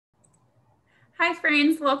Hi,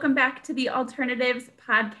 friends. Welcome back to the Alternatives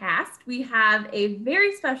podcast. We have a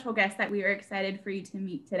very special guest that we are excited for you to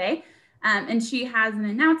meet today. And she has an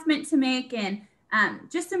announcement to make and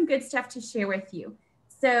just some good stuff to share with you.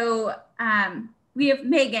 So we have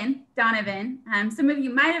Megan Donovan. Some of you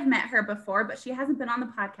might have met her before, but she hasn't been on the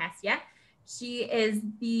podcast yet. She is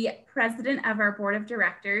the president of our board of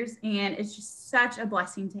directors, and it's just such a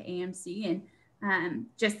blessing to AMC and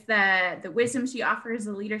just the wisdom she offers,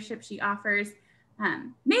 the leadership she offers.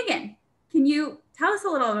 Megan, can you tell us a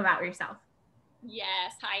little bit about yourself?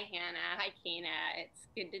 Yes. Hi, Hannah. Hi, Kana. It's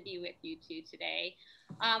good to be with you two today.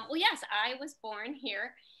 Well, yes, I was born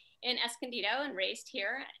here in Escondido and raised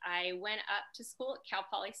here. I went up to school at Cal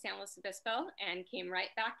Poly San Luis Obispo and came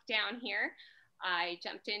right back down here. I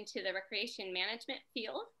jumped into the recreation management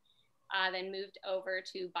field, then moved over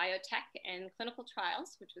to biotech and clinical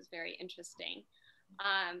trials, which was very interesting.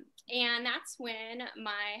 And that's when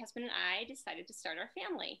my husband and I decided to start our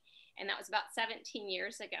family. And that was about 17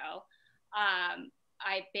 years ago.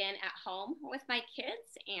 I've been at home with my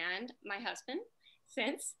kids and my husband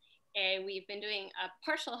since. We've been doing a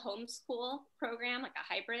partial homeschool program, like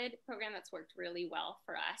a hybrid program that's worked really well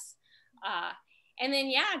for us. And then,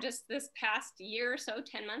 yeah, just this past year or so,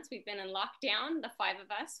 10 months, we've been in lockdown, the five of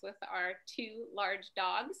us with our two large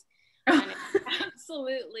dogs. And it's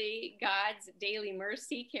absolutely God's daily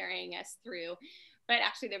mercy carrying us through. But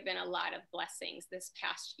actually, there have been a lot of blessings this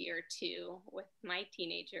past year, too, with my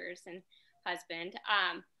teenagers and husband.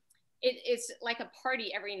 It's like a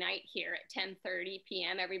party every night here at 10:30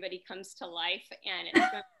 p.m. Everybody comes to life, and it's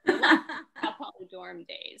been a lot of Poly dorm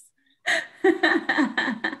days.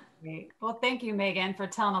 Great. Well, thank you, Megan, for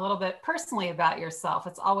telling a little bit personally about yourself.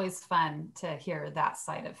 It's always fun to hear that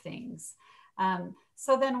side of things.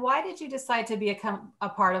 So then why did you decide to become a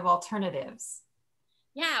part of Alternatives?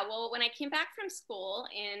 Yeah, well, when I came back from school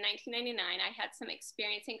in 1999, I had some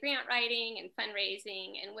experience in grant writing and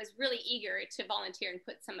fundraising and was really eager to volunteer and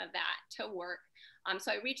put some of that to work.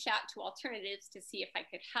 So I reached out to Alternatives to see if I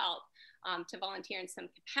could help to volunteer in some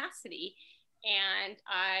capacity. And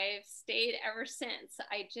I've stayed ever since.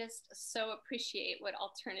 I just so appreciate what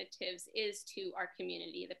Alternatives is to our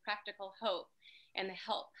community, the practical hope and the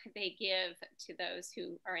help they give to those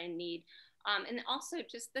who are in need. And also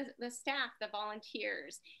just the staff, the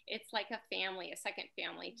volunteers. It's like a family, a second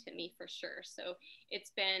family to me for sure. So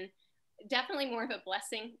it's been definitely more of a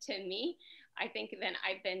blessing to me, I think, than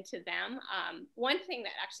I've been to them. One thing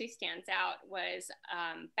that actually stands out was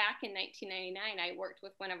back in 1999, I worked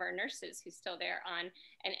with one of our nurses who's still there on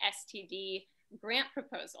an STD grant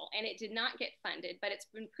proposal, and it did not get funded, but it's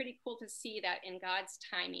been pretty cool to see that in God's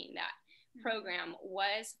timing, that program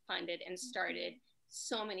was funded and started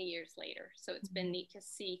so many years later. So it's been neat to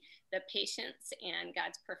see the patience and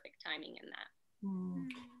God's perfect timing in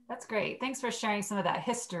that. That's great. Thanks for sharing some of that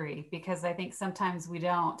history, because I think sometimes we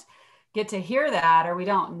don't get to hear that, or we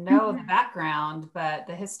don't know the background, but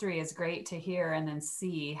the history is great to hear and then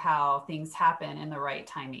see how things happen in the right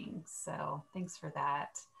timing. So thanks for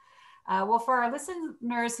that. Well, for our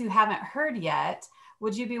listeners who haven't heard yet,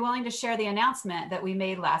 would you be willing to share the announcement that we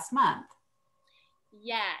made last month?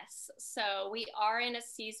 Yes, so we are in a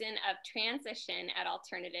season of transition at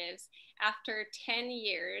Alternatives. After 10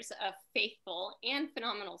 years of faithful and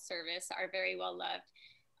phenomenal service, our very well-loved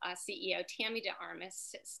CEO, Tammy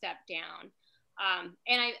DeArmas, stepped down.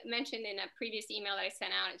 And I mentioned in a previous email that I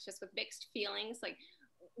sent out, it's just with mixed feelings. Like,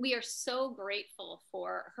 we are so grateful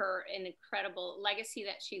for her incredible legacy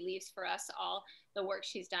that she leaves for us all, the work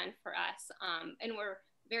she's done for us. And we're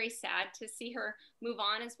very sad to see her move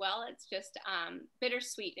on as well. It's just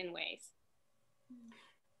bittersweet in ways.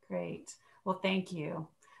 Great. Well, thank you.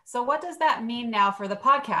 So what does that mean now for the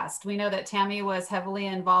podcast? We know that Tammy was heavily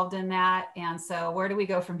involved in that. And so where do we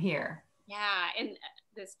go from here? Yeah, and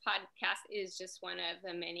this podcast is just one of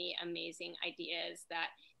the many amazing ideas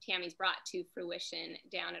that Tammy's brought to fruition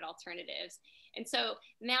down at Alternatives. And so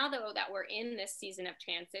now, though, that we're in this season of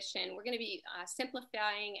transition, we're going to be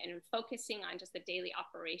simplifying and focusing on just the daily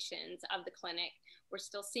operations of the clinic. We're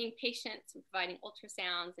still seeing patients and providing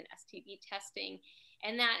ultrasounds and STD testing.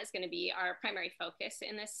 And that is going to be our primary focus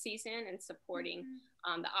in this season, and supporting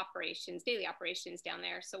the operations, daily operations down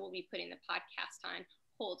there. So we'll be putting the podcast on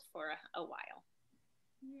hold for a while.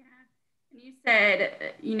 Yeah. You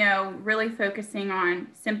said, really focusing on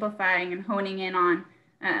simplifying and honing in on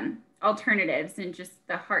alternatives and just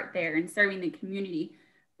the heart there and serving the community.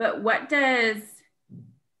 But what does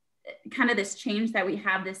kind of this change that we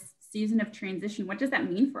have, this season of transition, what does that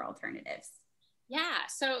mean for Alternatives? Yeah,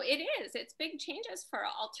 so it is. It's big changes for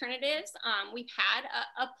alternatives. We've had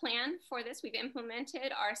a plan for this. We've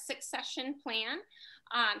implemented our 6-session plan.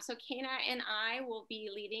 So Kana and I will be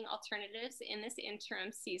leading alternatives in this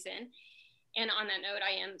interim season. And on that note,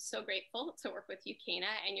 I am so grateful to work with you,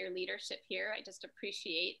 Kana, and your leadership here. I just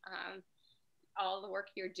appreciate all the work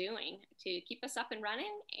you're doing to keep us up and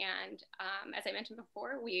running. And as I mentioned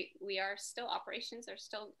before, we are still, operations are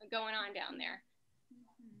still going on down there.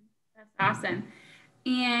 That's awesome.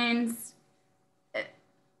 And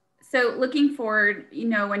so looking forward,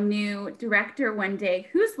 a new director one day.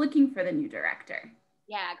 Who's looking for the new director?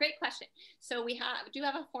 Yeah, great question. So we do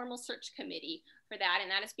have a formal search committee for that, and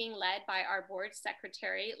that is being led by our board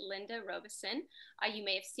secretary, Linda Robeson. You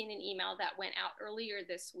may have seen an email that went out earlier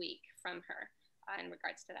this week from her in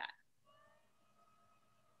regards to that.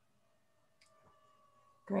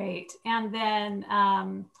 Great. And then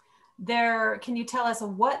can you tell us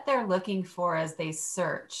what they're looking for as they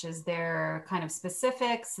search? Is there kind of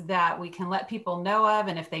specifics that we can let people know of?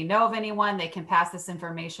 And if they know of anyone, they can pass this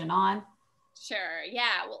information on? Sure.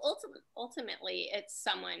 Yeah. Well, ultimately, it's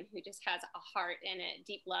someone who just has a heart and a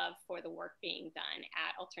deep love for the work being done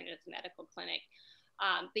at Alternatives Medical Clinic.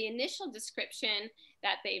 The initial description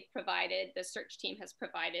that they've provided, the search team has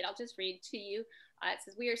provided, I'll just read to you. It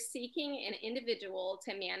says, "We are seeking an individual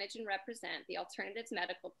to manage and represent the Alternatives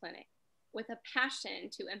Medical Clinic with a passion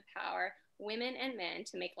to empower women and men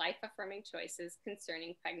to make life-affirming choices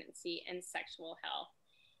concerning pregnancy and sexual health."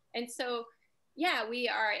 And so, yeah, we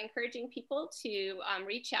are encouraging people to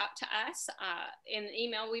reach out to us. In the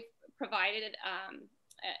email we've provided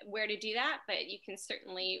where to do that, but you can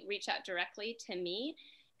certainly reach out directly to me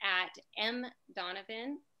at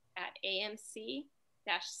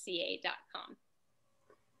mdonovan@amc-ca.com.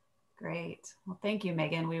 Great. Well, thank you,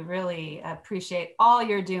 Megan. We really appreciate all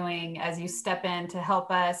you're doing as you step in to help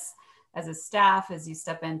us as a staff, as you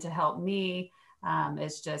step in to help me.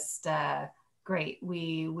 It's just great.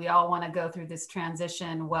 We all want to go through this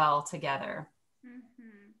transition well together.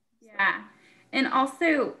 Mm-hmm. Yeah. And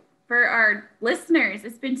also for our listeners,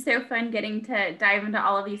 it's been so fun getting to dive into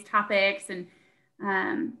all of these topics and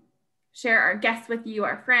share our guests with you,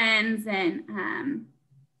 our friends. And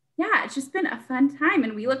yeah, it's just been a fun time.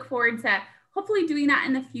 And we look forward to hopefully doing that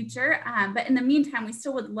in the future. But in the meantime, we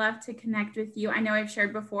still would love to connect with you. I know I've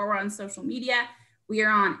shared before, we're on social media. We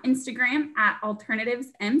are on Instagram at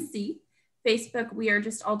AlternativesMC. Facebook, we are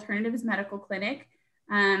just Alternatives Medical Clinic.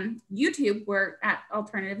 YouTube, we're at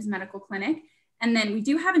Alternatives Medical Clinic. And then we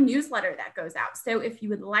do have a newsletter that goes out. So if you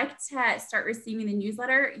would like to start receiving the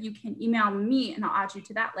newsletter, you can email me and I'll add you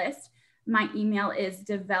to that list. My email is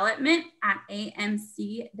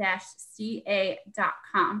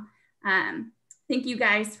development@amc-ca.com. Thank you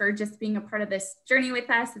guys for just being a part of this journey with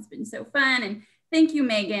us. It's been so fun. And thank you,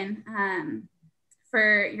 Megan,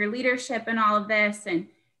 for your leadership and all of this and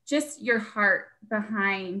just your heart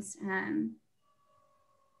behind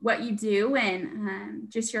what you do and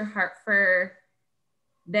just your heart for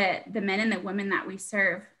the men and the women that we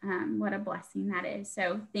serve. What a blessing that is.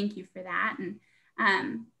 So thank you for that. And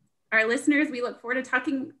our listeners, we look forward to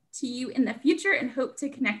talking to you in the future and hope to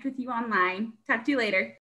connect with you online. Talk to you later.